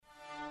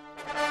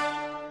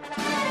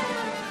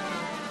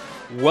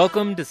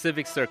Welcome to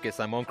Civic Circus.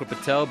 I'm Ankur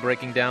Patel,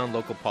 breaking down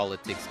local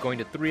politics, going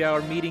to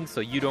 3-hour meetings so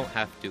you don't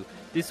have to.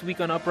 This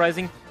week on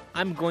Uprising,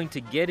 I'm going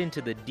to get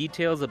into the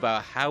details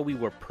about how we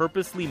were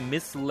purposely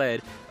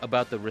misled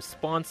about the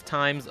response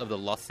times of the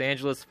Los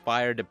Angeles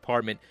Fire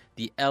Department,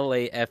 the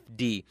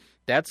LAFD.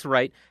 That's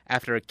right,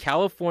 after a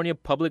California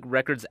Public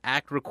Records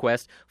Act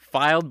request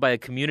filed by a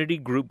community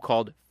group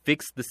called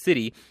Fix the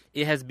City,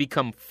 it has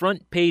become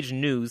front-page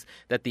news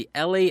that the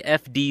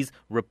LAFD's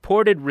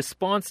reported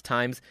response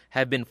times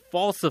have been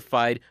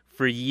falsified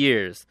for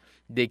years.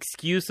 The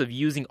excuse of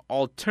using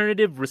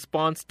alternative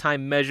response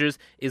time measures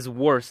is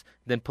worse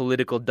than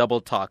political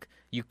double talk.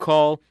 You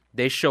call,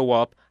 they show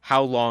up,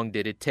 how long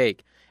did it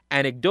take?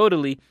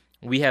 Anecdotally,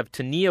 we have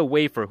Tania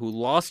Wafer, who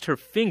lost her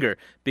finger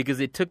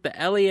because it took the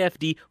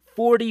LAFD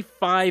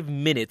 45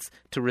 minutes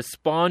to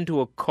respond to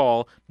a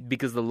call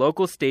because the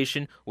local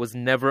station was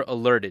never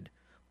alerted.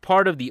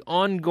 Part of the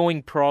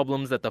ongoing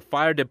problems that the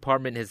fire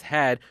department has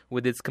had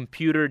with its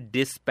computer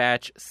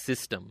dispatch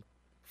system.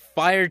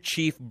 Fire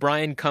Chief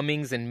Brian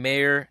Cummings and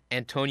Mayor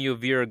Antonio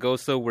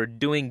Villaraigosa were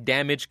doing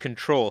damage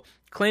control,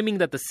 claiming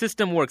that the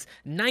system works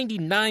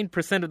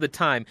 99% of the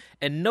time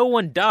and no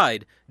one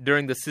died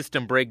during the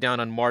system breakdown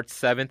on March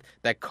 7th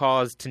that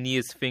caused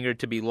Tania's finger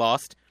to be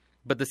lost.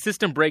 But the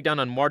system breakdown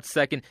on March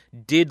 2nd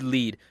did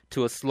lead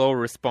to a slower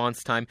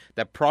response time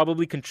that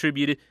probably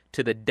contributed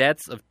to the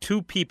deaths of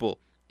 2 people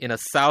in a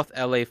South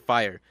LA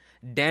fire.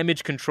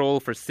 Damage control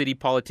for city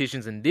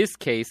politicians in this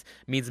case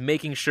means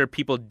making sure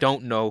people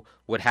don't know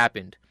what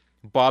happened.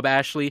 Bob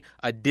Ashley,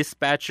 a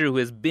dispatcher who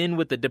has been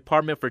with the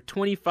department for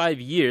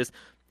 25 years,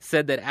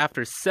 said that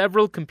after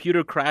several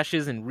computer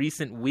crashes in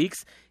recent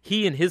weeks,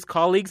 he and his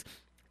colleagues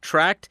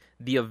tracked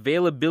the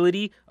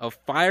availability of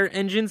fire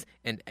engines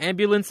and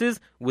ambulances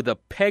with a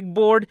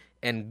pegboard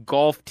and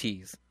golf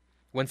tees.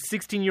 When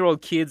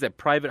 16-year-old kids at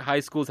private high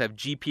schools have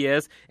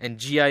GPS and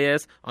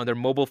GIS on their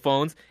mobile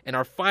phones, and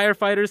our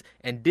firefighters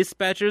and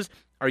dispatchers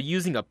are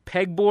using a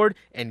pegboard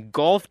and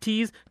golf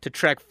tees to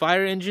track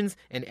fire engines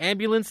and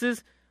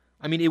ambulances,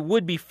 it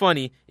would be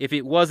funny if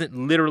it wasn't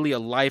literally a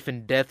life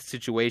and death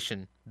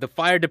situation. The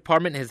fire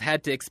department has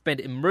had to expend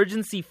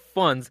emergency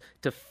funds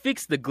to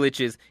fix the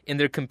glitches in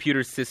their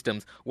computer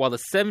systems, while the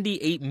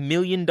 $78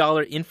 million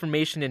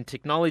information and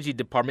technology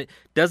department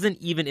doesn't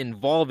even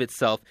involve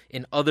itself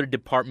in other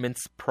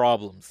departments'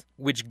 problems.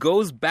 Which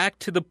goes back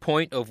to the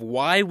point of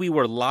why we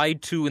were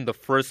lied to in the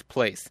first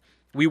place.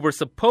 We were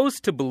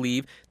supposed to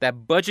believe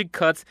that budget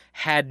cuts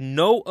had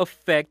no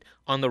effect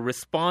on the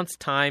response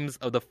times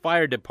of the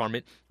fire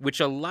department, which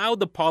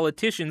allowed the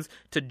politicians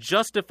to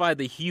justify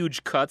the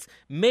huge cuts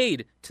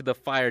made to the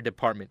fire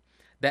department.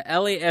 The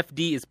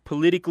LAFD is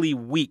politically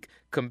weak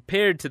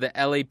compared to the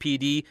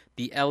LAPD,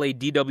 the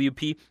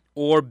LADWP,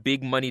 or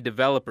big money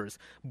developers.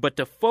 But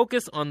to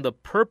focus on the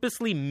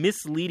purposely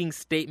misleading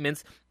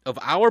statements of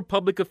our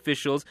public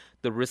officials,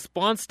 the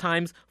response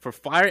times for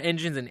fire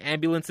engines and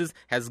ambulances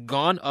has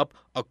gone up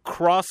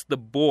across the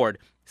board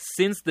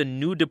since the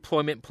new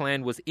deployment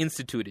plan was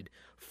instituted.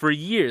 For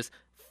years,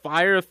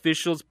 fire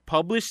officials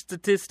published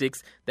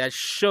statistics that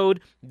showed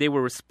they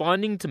were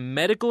responding to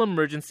medical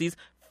emergencies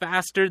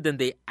faster than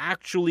they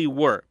actually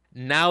were.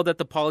 Now that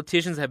the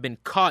politicians have been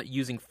caught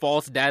using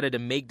false data to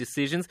make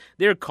decisions,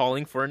 they're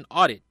calling for an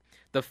audit.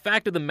 The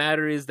fact of the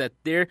matter is that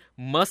there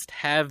must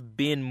have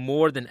been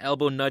more than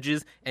elbow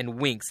nudges and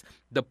winks.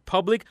 The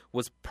public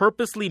was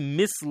purposely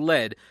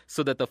misled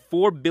so that the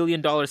 $4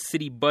 billion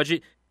city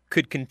budget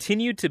could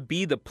continue to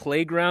be the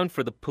playground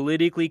for the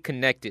politically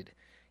connected.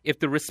 If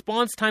the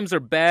response times are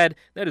bad,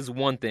 that is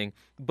one thing.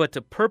 But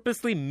to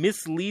purposely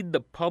mislead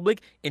the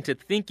public into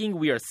thinking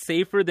we are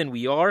safer than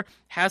we are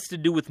has to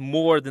do with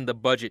more than the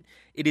budget.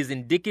 It is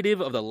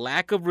indicative of the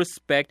lack of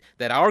respect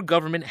that our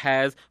government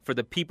has for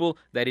the people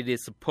that it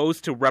is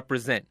supposed to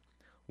represent.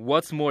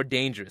 What's more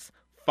dangerous,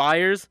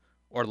 fires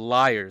or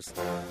liars?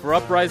 For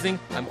Uprising,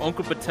 I'm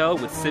Ankur Patel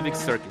with Civic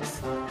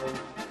Circus.